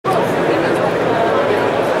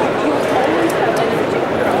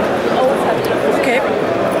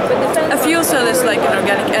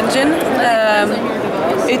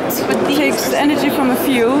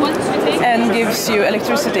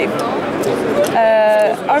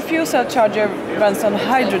our fuel cell charger runs on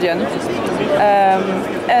hydrogen,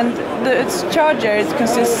 and its charger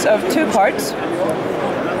consists of two parts.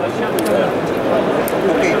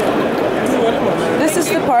 This is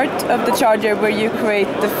the part of the charger where you create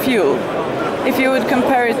the fuel. If you would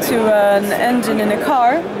compare it to an engine in a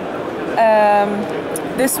car,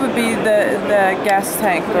 this would be the gas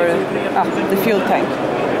tank or the fuel tank.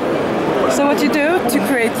 So what you do to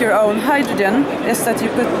create your own hydrogen is that you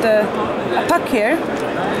put a puck here,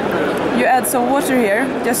 you add some water here,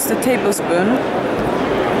 just a tablespoon.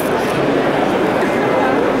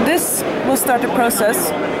 This will start a process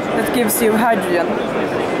that gives you hydrogen.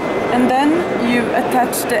 And then you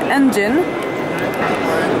attach the engine,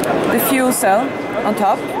 the fuel cell on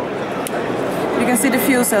top. You can see the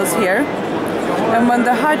fuel cells here. And when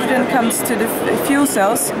the hydrogen comes to the fuel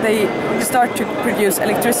cells, they start to produce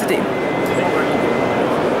electricity.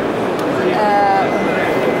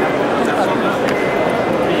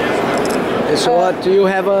 So what, do you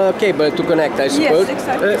have a cable to connect, I suppose? Yes,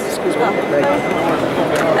 exactly. Excuse me.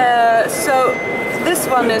 So this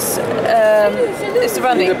one is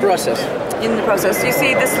running. In the process. In the process. You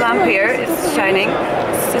see this lamp here, it's shining.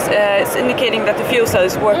 It's indicating that the fuel cell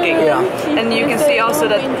is working. Yeah. And you can see also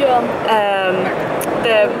that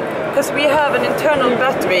because we have an internal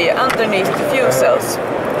battery underneath the fuel cells.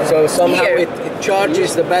 So somehow it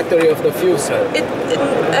charges the battery of the fuel cell.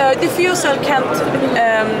 The fuel cell can't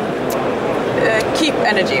keep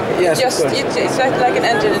energy. Yes, it's like an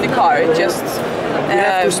engine in a car. It just you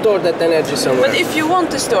have to store that energy somewhere. But if you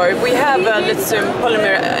want to store, we have a lithium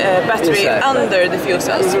polymer battery under the fuel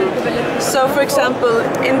cells. So, for example,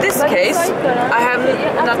 in this case, I have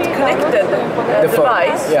not connected the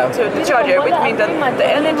device to the charger, which means that the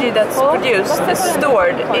energy that's produced is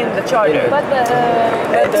stored in the charger.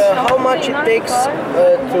 And how much it takes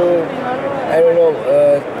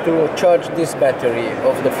to charge this battery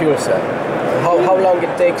of the fuel cell? How long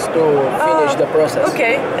it takes to finish the process?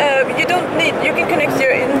 Okay, you don't need, you can connect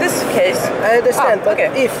in this case. I understand, but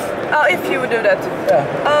if you would do that.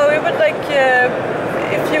 We would like,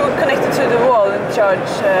 if you would connect it to the wall and charge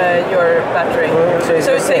your battery.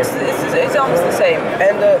 So it's almost the same.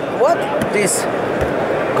 And what this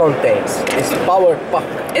contains is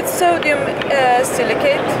PowerTrekk. It's sodium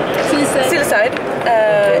silicate, silicide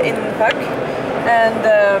in pack, and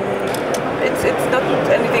it's not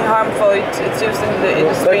anything harmful. It's used in the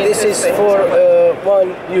industry. But this is for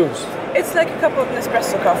one use. It's like a cup of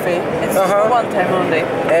Nespresso coffee. It's for one time only.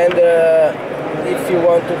 And if you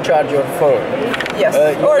want to charge your phone. Yes,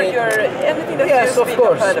 or anything that's USB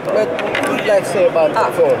compatible. But let's say about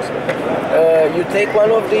the phones. You take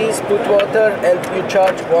one of these, put water, and you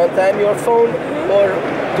charge one time your phone or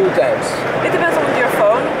two times? It depends on your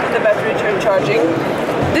phone and the battery you're charging.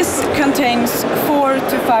 This contains 4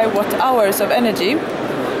 to 5 watt hours of energy.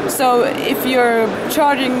 So if you're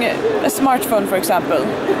charging a smartphone, for example,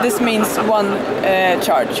 this means one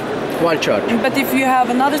charge. One charge. But if you have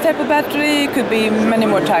another type of battery, it could be many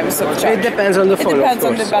more times of charge. It depends on the phone, of course.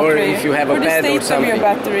 On the battery, or if you have a bed or something. Or the state of your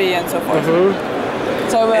battery and so forth.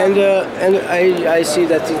 So, and I see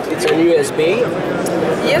that it's an USB.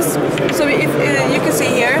 Yes. So if you can see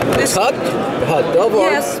here, this hot, double.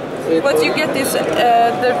 Yes. What you get is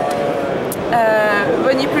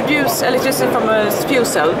when you produce electricity from a fuel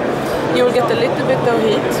cell, you will get a little bit of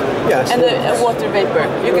heat and a water vapor.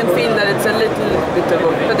 You can feel that it's a little bit of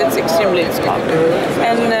water, but it's extremely small.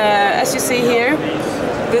 And as you see here,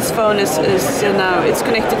 this phone is now it's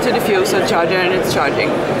connected to the fuel cell charger and it's charging,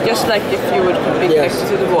 just like if you would be connected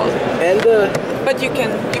to the wall. And but you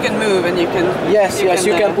can move and you can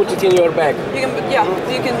you can put it in your bag.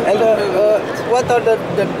 You can. And what are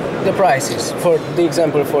the prices for the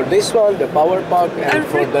example for this one, the PowerTrekk, and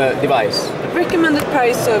for the device? Recommended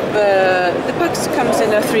price of the packs comes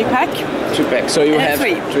in a 3-pack. 3-pack. So you have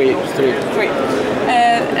three.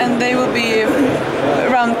 And they will be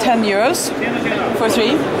around 10 euros for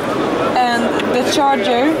 3. And the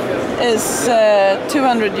charger is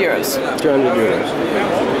 200 euros. 200 euros.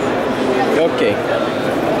 Okay.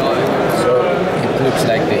 So it looks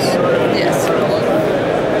like this. Yes.